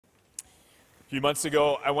few months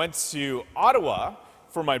ago, I went to Ottawa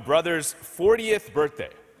for my brother's 40th birthday.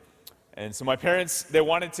 And so my parents, they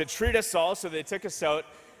wanted to treat us all, so they took us out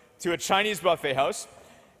to a Chinese buffet house.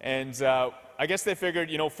 And I guess they figured,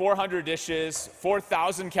 400 dishes,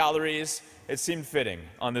 4,000 calories, it seemed fitting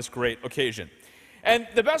on this great occasion. And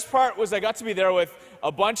the best part was I got to be there with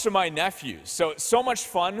a bunch of my nephews. So much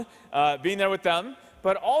fun being there with them,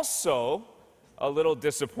 but also a little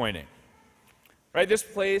disappointing. Right, this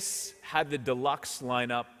place had the deluxe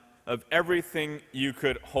lineup of everything you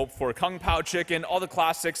could hope for. Kung Pao chicken, all the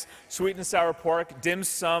classics, sweet and sour pork, dim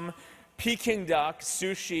sum, Peking duck,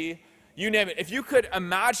 sushi, you name it. If you could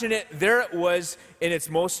imagine it, there it was in its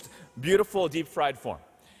most beautiful deep-fried form.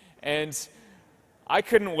 And I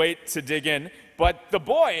couldn't wait to dig in. But the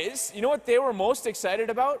boys, you know what they were most excited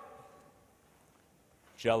about?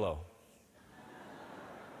 Jell-O.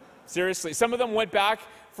 Seriously, some of them went back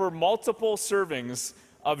for multiple servings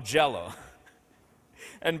of Jell-O.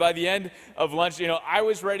 And by the end of lunch, I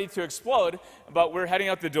was ready to explode, but we're heading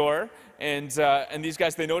out the door, and these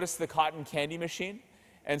guys, they noticed the cotton candy machine,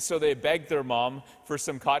 and so they begged their mom for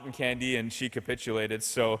some cotton candy, and she capitulated,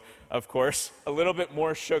 so, of course, a little bit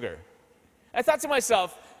more sugar. I thought to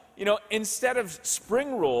myself, instead of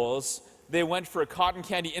spring rolls, they went for cotton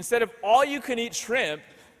candy. Instead of all-you-can-eat shrimp,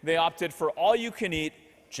 they opted for all-you-can-eat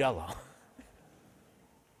Jell-O.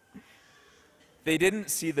 They didn't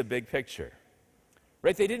see the big picture,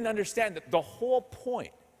 right? They didn't understand that the whole point.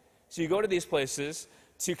 So you go to these places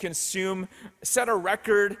to consume, set a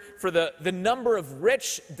record for the number of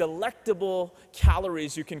rich, delectable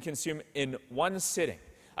calories you can consume in one sitting.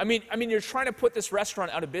 I mean, you're trying to put this restaurant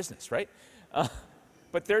out of business, right?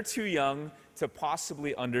 But they're too young to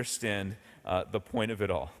possibly understand the point of it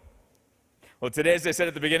all. Well, today, as I said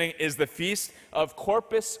at the beginning, is the Feast of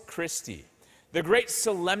Corpus Christi, the great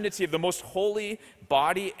solemnity of the most holy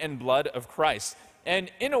body and blood of Christ. And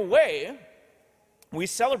in a way, we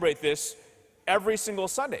celebrate this every single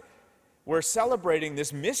Sunday. We're celebrating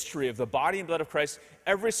this mystery of the body and blood of Christ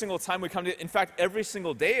every single time we come to it. In fact, every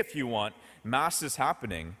single day, if you want, Mass is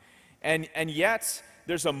happening. And yet,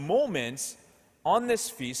 there's a moment on this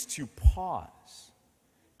feast to pause,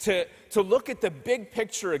 to look at the big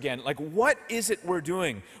picture again. Like, what is it we're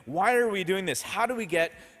doing? Why are we doing this? How do we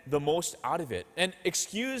get the most out of it? And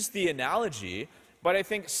excuse the analogy, but I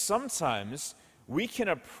think sometimes we can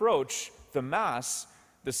approach the Mass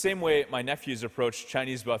the same way my nephews approach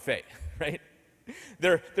Chinese buffet, right?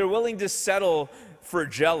 They're willing to settle for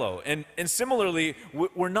Jell-O. And similarly,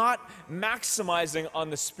 we're not maximizing on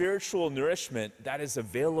the spiritual nourishment that is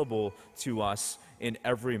available to us in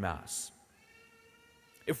every Mass.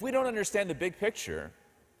 If we don't understand the big picture,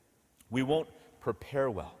 we won't prepare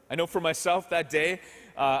well. I know for myself that day,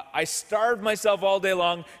 I starved myself all day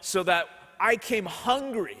long so that I came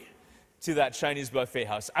hungry to that Chinese buffet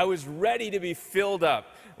house. I was ready to be filled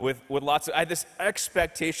up with lots of, I had this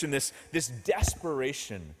expectation, this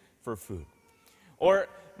desperation for food. Or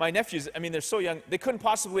my nephews, they're so young, they couldn't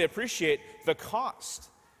possibly appreciate the cost,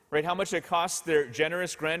 right? How much it costs their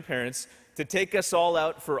generous grandparents to take us all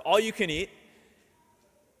out for all you can eat.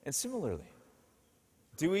 And similarly,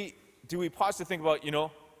 do we pause to think about,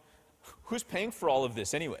 who's paying for all of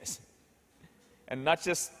this anyways? And not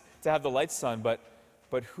just to have the lights on, but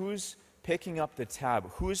who's picking up the tab?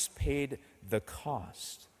 Who's paid the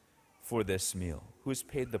cost for this meal? Who's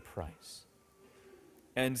paid the price?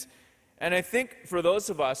 And I think for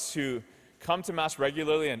those of us who come to Mass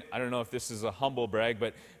regularly, and I don't know if this is a humble brag,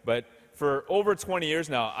 but for over 20 years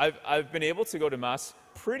now, I've been able to go to Mass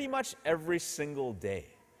pretty much every single day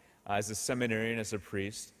as a seminarian, as a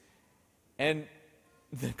priest. And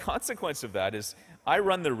the consequence of that is I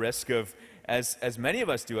run the risk of, as many of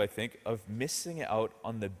us do, I think, of missing out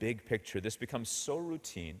on the big picture. This becomes so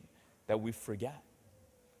routine that we forget.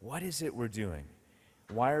 What is it we're doing?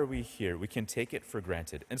 Why are we here? We can take it for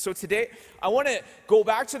granted. And so today, I want to go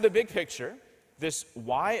back to the big picture, this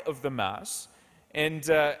why of the Mass, and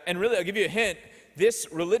really, I'll give you a hint. This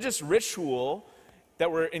religious ritual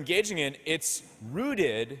that we're engaging in, it's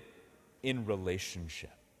rooted in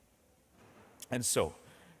relationship. And so,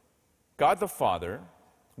 God the Father,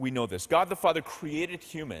 we know this. God the Father created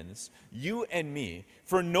humans, you and me,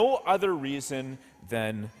 for no other reason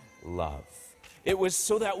than love. It was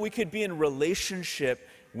so that we could be in relationship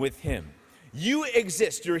with Him. You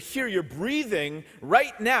exist. You're here. You're breathing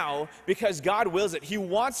right now because God wills it. He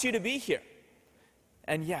wants you to be here.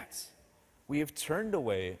 And yet, we have turned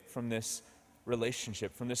away from this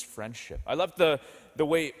relationship, from this friendship. I love the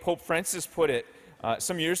way Pope Francis put it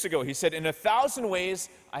some years ago. He said, "In 1,000 ways,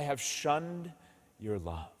 I have shunned your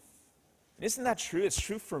love." And isn't that true? It's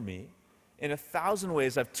true for me. in 1,000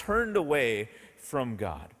 ways I've turned away from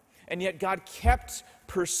God. And yet God kept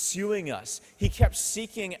pursuing us. He kept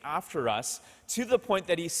seeking after us to the point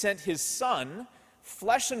that he sent his son,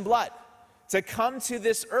 flesh and blood, to come to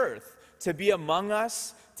this earth, to be among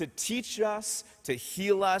us, to teach us, to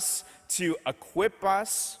heal us, to equip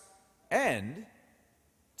us, and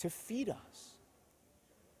to feed us.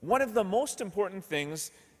 One of the most important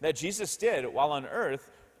things that Jesus did while on earth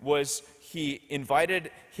was he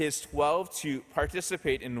invited his 12 to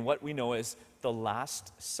participate in what we know as the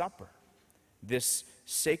Last Supper, this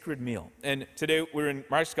sacred meal. And today we're in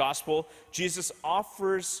Mark's Gospel. Jesus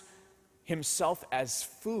offers himself as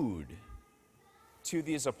food to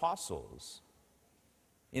these apostles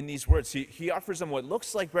in these words. He offers them what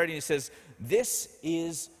looks like bread, and he says, "This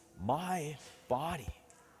is my body."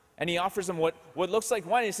 And he offers them what looks like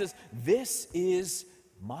wine, and he says, "This is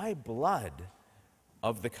my blood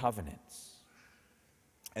of the covenants."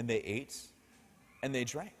 And they ate and they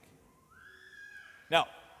drank. Now,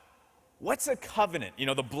 what's a covenant? You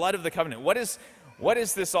know, the blood of the covenant. What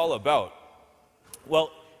is this all about?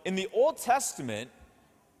 Well, in the Old Testament,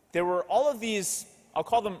 there were all of these, I'll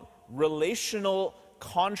call them relational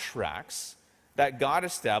contracts that God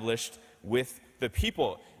established with the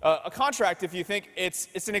people. A contract, if you think,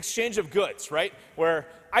 it's an exchange of goods, right? Where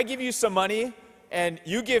I give you some money and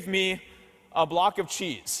you give me a block of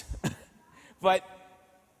cheese. But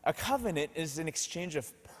a covenant is an exchange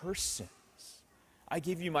of persons. I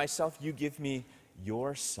give you myself, you give me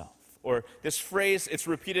yourself. Or this phrase, it's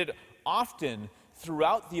repeated often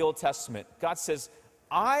throughout the Old Testament. God says,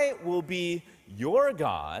 "I will be your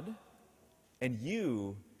God, and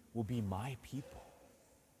you will be my people."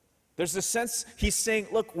 There's a sense he's saying,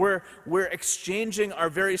 look, we're exchanging our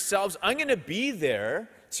very selves. I'm going to be there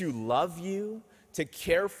to love you, to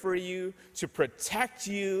care for you, to protect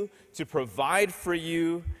you, to provide for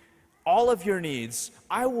you, all of your needs.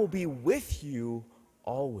 I will be with you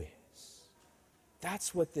always.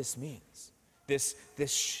 That's what this means. This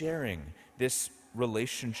sharing, this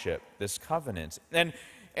relationship, this covenant. And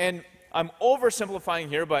I'm oversimplifying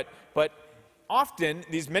here, but often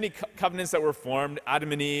these many covenants that were formed,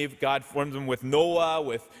 Adam and Eve, God formed them with Noah,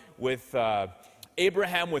 with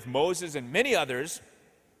Abraham, with Moses, and many others.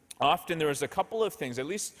 Often there was a couple of things, at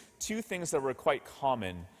least two things that were quite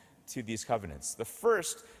common to these covenants. The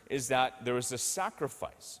first is that there was a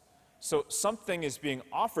sacrifice. So something is being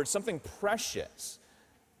offered, something precious.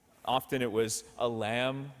 Often it was a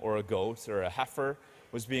lamb or a goat or a heifer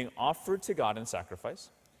was being offered to God in sacrifice.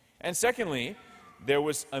 And secondly, there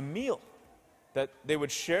was a meal, that they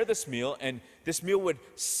would share this meal, and this meal would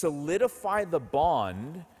solidify the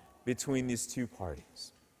bond between these two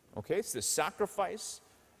parties. Okay, it's this sacrifice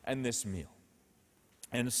and this meal.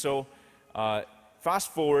 And so,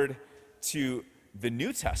 fast forward to the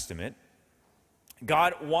New Testament,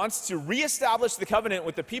 God wants to reestablish the covenant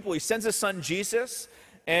with the people. He sends his son Jesus,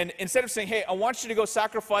 and instead of saying, "Hey, I want you to go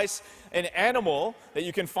sacrifice an animal that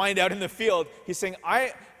you can find out in the field," he's saying,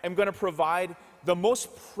 "I am going to provide the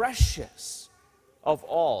most precious of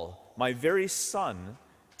all, my very son,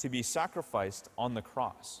 to be sacrificed on the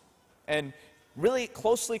cross." And really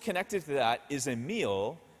closely connected to that is a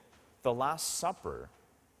meal, the Last Supper,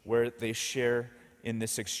 where they share in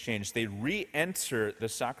this exchange. They re-enter the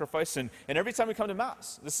sacrifice. And every time we come to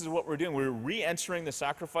Mass, this is what we're doing. We're re-entering the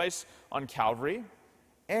sacrifice on Calvary,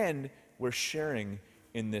 and we're sharing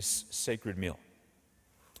in this sacred meal.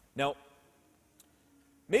 Now,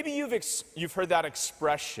 maybe you've heard that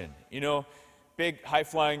expression. You know, big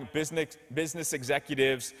high-flying business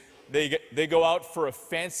executives, they go out for a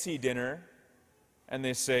fancy dinner, and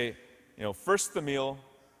they say, you know, first the meal,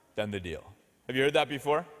 then the deal. Have you heard that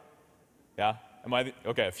before? Yeah?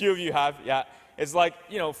 Okay, a few of you have. Yeah. It's like,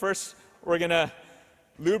 you know, first we're going to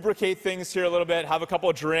lubricate things here a little bit, have a couple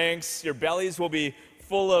of drinks, your bellies will be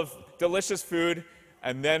full of delicious food,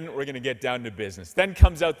 and then we're going to get down to business. Then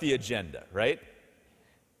comes out the agenda, right?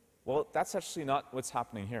 Well, that's actually not what's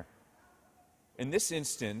happening here. In this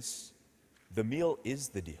instance, the meal is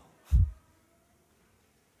the deal.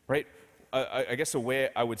 Right? I guess a way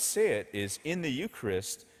I would say it is, in the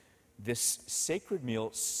Eucharist, this sacred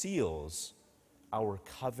meal seals our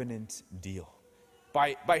covenant deal.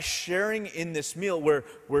 By sharing in this meal, we're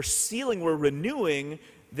renewing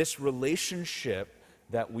this relationship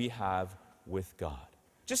that we have with God.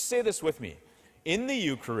 Just say this with me. In the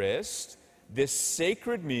Eucharist, this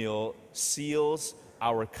sacred meal seals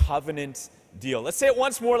our covenant deal. Let's say it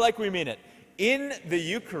once more like we mean it. In the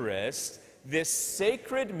Eucharist, this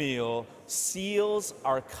sacred meal seals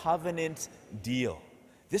our covenant deal.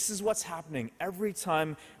 This is what's happening every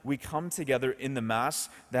time we come together in the Mass,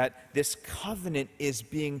 that this covenant is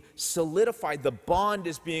being solidified. The bond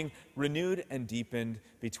is being renewed and deepened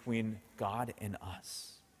between God and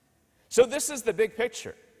us. So this is the big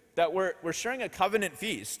picture, that we're sharing a covenant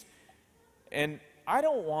feast. And I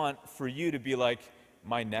don't want for you to be like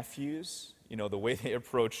my nephews, the way they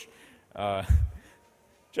approach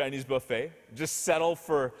Chinese buffet. Just settle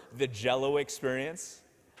for the Jell-O experience.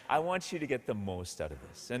 I want you to get the most out of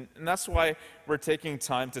this. And that's why we're taking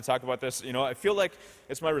time to talk about this. I feel like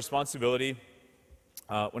it's my responsibility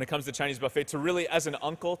when it comes to Chinese buffet to really, as an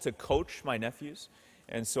uncle, to coach my nephews.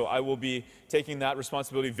 And so I will be taking that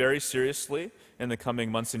responsibility very seriously in the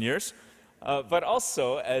coming months and years. But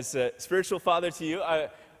also, as a spiritual father to you, I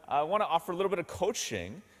want to offer a little bit of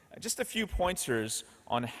coaching, just a few pointers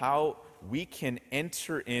on how we can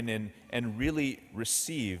enter in and really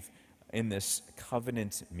receive in this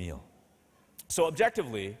covenant meal. So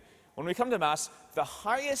objectively, when we come to Mass, the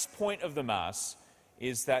highest point of the Mass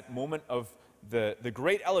is that moment of the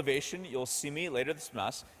great elevation. You'll see me later this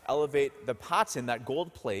Mass elevate the paten, that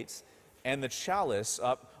gold plate, and the chalice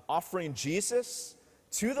up, offering Jesus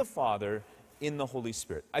to the Father in the Holy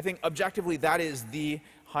Spirit. I think objectively that is the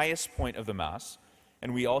highest point of the Mass,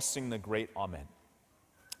 and we all sing the great Amen.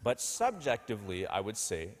 But subjectively, I would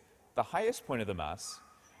say, the highest point of the Mass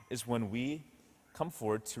is when we come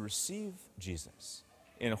forward to receive Jesus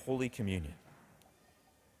in Holy Communion.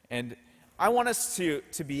 And I want us to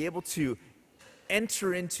be able to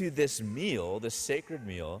enter into this meal, this sacred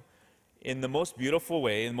meal, in the most beautiful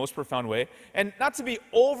way, in the most profound way, and not to be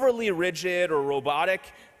overly rigid or robotic,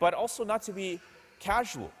 but also not to be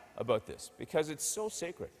casual about this, because it's so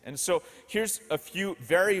sacred. And so here's a few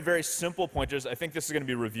very, very simple pointers. I think this is going to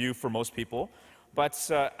be a review for most people.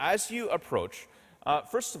 But as you approach,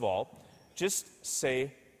 first of all, just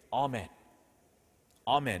say Amen.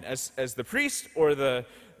 Amen. As the priest or the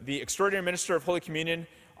extraordinary minister of Holy Communion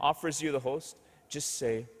offers you the host, just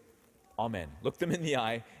say Amen. Look them in the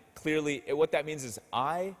eye. Clearly, what that means is,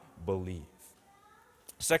 I believe.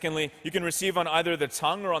 Secondly, you can receive on either the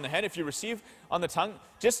tongue or on the hand. If you receive on the tongue,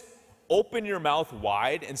 just open your mouth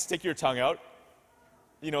wide and stick your tongue out.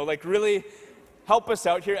 Really help us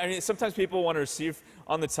out here. I mean, sometimes people want to receive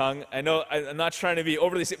on the tongue. I know I'm not trying to be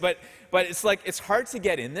overly, but it's hard to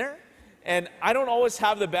get in there. And I don't always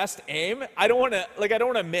have the best aim. I don't want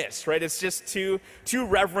to miss, right? It's just too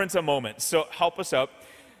reverent a moment. So help us out.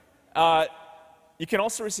 You can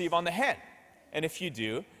also receive on the hand. And if you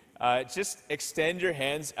do, just extend your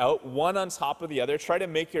hands out, one on top of the other. Try to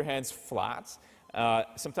make your hands flat.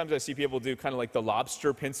 Sometimes I see people do kind of like the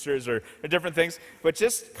lobster pincers or different things. But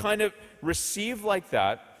just kind of receive like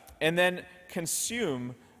that, and then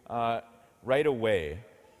consume right away.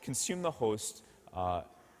 Consume the host.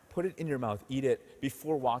 Put it in your mouth. Eat it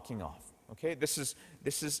before walking off. Okay? This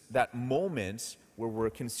is that moment where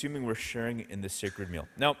we're consuming, we're sharing in this sacred meal.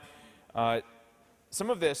 Now, some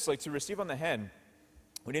of this, like to receive on the hand,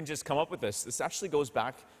 we didn't just come up with this. This actually goes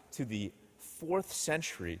back to the 4th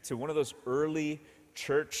century, to one of those early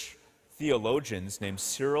church theologians named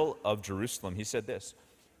Cyril of Jerusalem. He said this: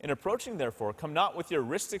 "In approaching, therefore, come not with your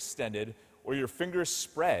wrist extended or your fingers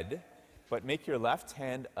spread, but make your left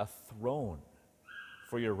hand a throne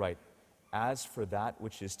for your right, as for that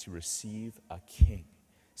which is to receive a king."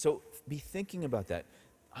 So be thinking about that.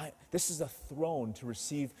 This is a throne to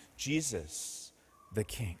receive Jesus, the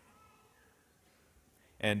King.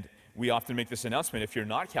 And we often make this announcement. If you're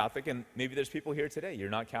not Catholic, and maybe there's people here today, you're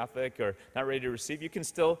not Catholic or not ready to receive, you can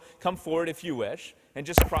still come forward if you wish, and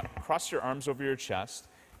just cross your arms over your chest,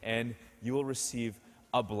 and you will receive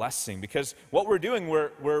a blessing. Because what we're doing,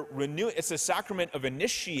 we're renewing. It's a sacrament of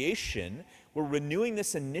initiation. We're renewing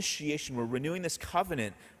this initiation. We're renewing this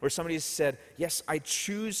covenant where somebody has said, yes, I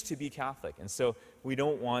choose to be Catholic. And so we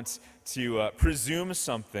don't want to presume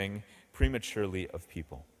something prematurely of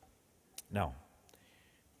people. Now,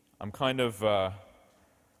 I'm kind of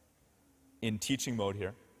in teaching mode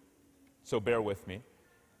here, so bear with me.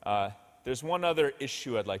 There's one other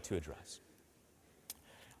issue I'd like to address.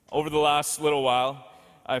 Over the last little while,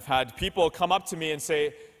 I've had people come up to me and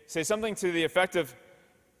say something to the effect of,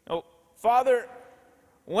 "Oh, Father,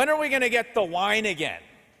 when are we going to get the wine again?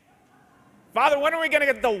 Father, when are we going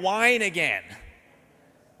to get the wine again?"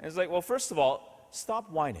 And it's like, well, first of all,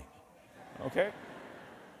 stop whining, okay?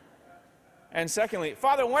 And secondly,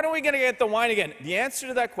 Father, when are we going to get the wine again? The answer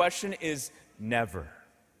to that question is never.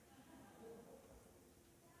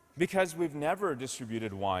 Because we've never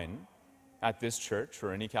distributed wine at this church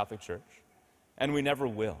or any Catholic church, and we never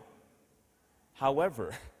will.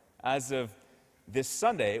 However, as of this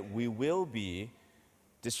Sunday, we will be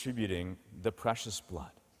distributing the precious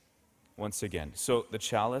blood. once again. So the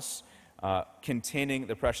chalice containing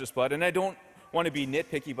the precious blood, and I don't want to be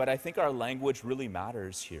nitpicky, but I think our language really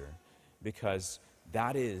matters here because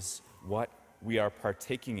that is what we are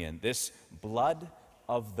partaking in. This blood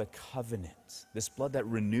of the covenant, this blood that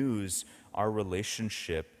renews our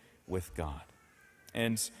relationship with God.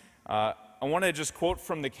 And I want to just quote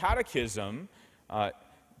from the Catechism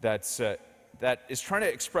that is trying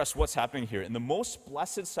to express what's happening here. In the most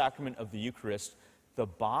blessed sacrament of the Eucharist, the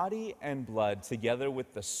body and blood together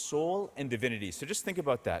with the soul and divinity. So just think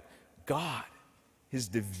about that. God, his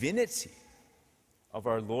divinity of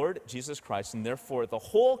our Lord Jesus Christ, and therefore the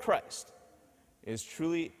whole Christ, is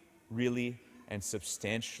truly, really, and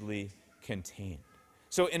substantially contained.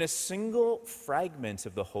 So in a single fragment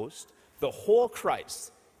of the host, the whole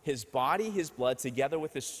Christ, his body, his blood, together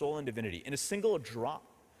with his soul and divinity, in a single drop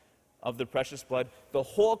of the precious blood, the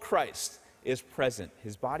whole Christ is present,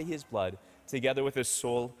 his body, his blood, together with his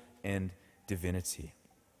soul and divinity.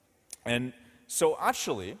 And so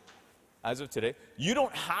actually, as of today, you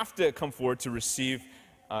don't have to come forward to receive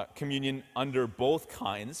communion under both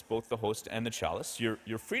kinds, both the host and the chalice.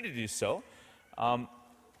 You're free to do so.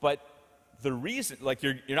 But the reason, like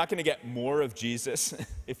you're not going to get more of Jesus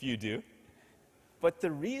if you do. But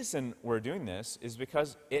the reason we're doing this is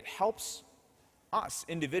because it helps us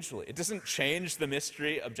individually. It doesn't change the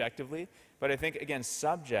mystery objectively, but I think, again,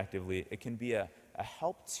 subjectively, it can be a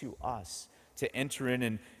help to us to enter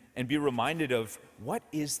in and be reminded of what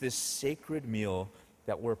is this sacred meal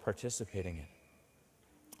that we're participating in.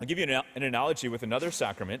 I'll give you an analogy with another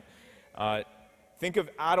sacrament. Think of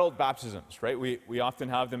adult baptisms, right? We often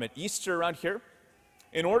have them at Easter around here.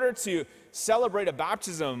 In order to celebrate a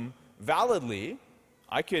baptism validly,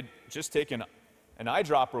 I could just take an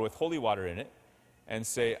eyedropper with holy water in it and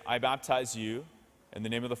say, I baptize you in the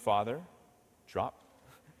name of the Father, drop,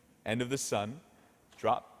 and of the Son,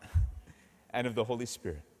 drop, and of the Holy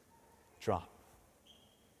Spirit, drop.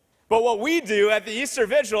 But what we do at the Easter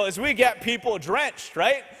Vigil is we get people drenched,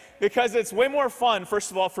 right? Because it's way more fun,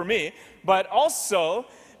 first of all, for me, but also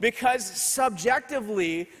because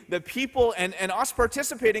subjectively the people and us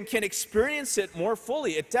participating can experience it more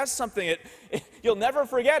fully. It does something, you'll never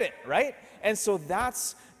forget it, right? And so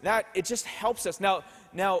it just helps us.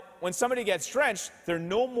 Now, when somebody gets drenched, they're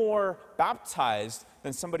no more baptized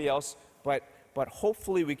than somebody else, but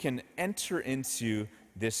hopefully we can enter into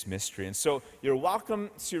this mystery. And so you're welcome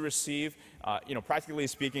to receive, practically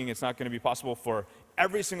speaking, it's not going to be possible for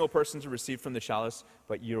every single person to receive from the chalice,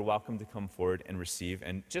 but you're welcome to come forward and receive.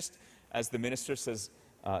 And just as the minister says,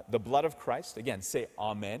 the blood of Christ, again, say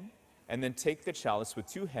amen, and then take the chalice with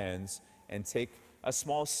two hands and take a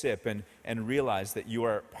small sip and realize that you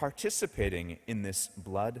are participating in this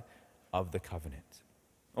blood of the covenant.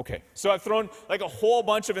 Okay, so I've thrown like a whole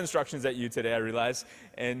bunch of instructions at you today, I realize,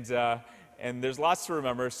 and there's lots to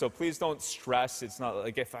remember, so please don't stress. It's not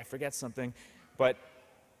like if I forget something, but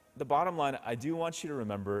the bottom line, I do want you to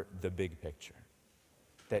remember the big picture,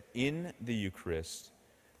 that in the Eucharist,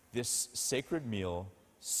 this sacred meal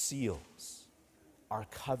seals our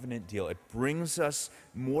covenant deal. It brings us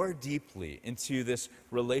more deeply into this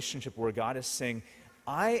relationship where God is saying,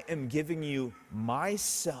 I am giving you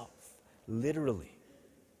myself, literally.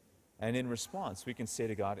 And in response, we can say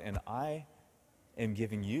to God, and I am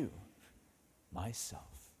giving you myself.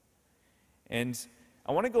 And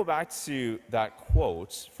I want to go back to that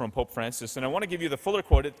quote from Pope Francis, and I want to give you the fuller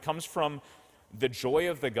quote. It comes from The Joy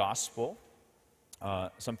of the Gospel,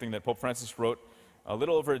 something that Pope Francis wrote a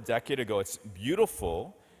little over a decade ago. It's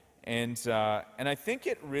beautiful, and I think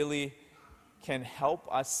it really can help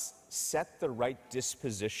us set the right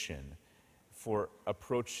disposition for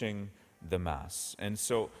approaching the Mass. And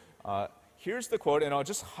so here's the quote, and I'll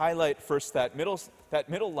just highlight first that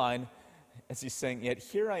middle line as he's saying, yet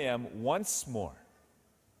here I am once more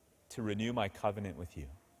to renew my covenant with you.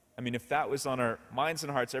 I mean, if that was on our minds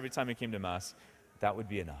and hearts every time we came to Mass, that would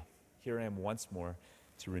be enough. Here I am once more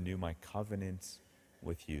to renew my covenant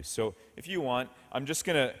with you. So if you want, I'm just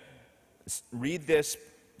going to read this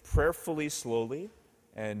prayerfully, slowly,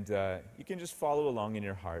 and you can just follow along in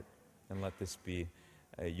your heart and let this be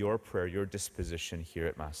your prayer, your disposition here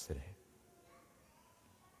at Mass today.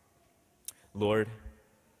 Lord,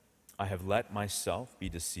 I have let myself be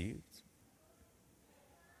deceived.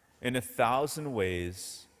 In 1,000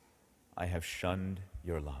 ways, I have shunned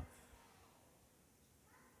your love.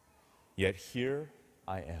 Yet here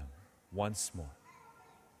I am, once more,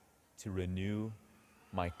 to renew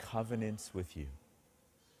my covenants with you.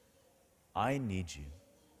 I need you.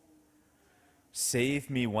 Save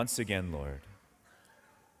me once again, Lord.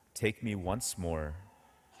 Take me once more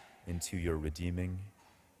into your redeeming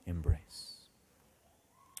embrace.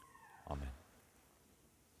 Amen.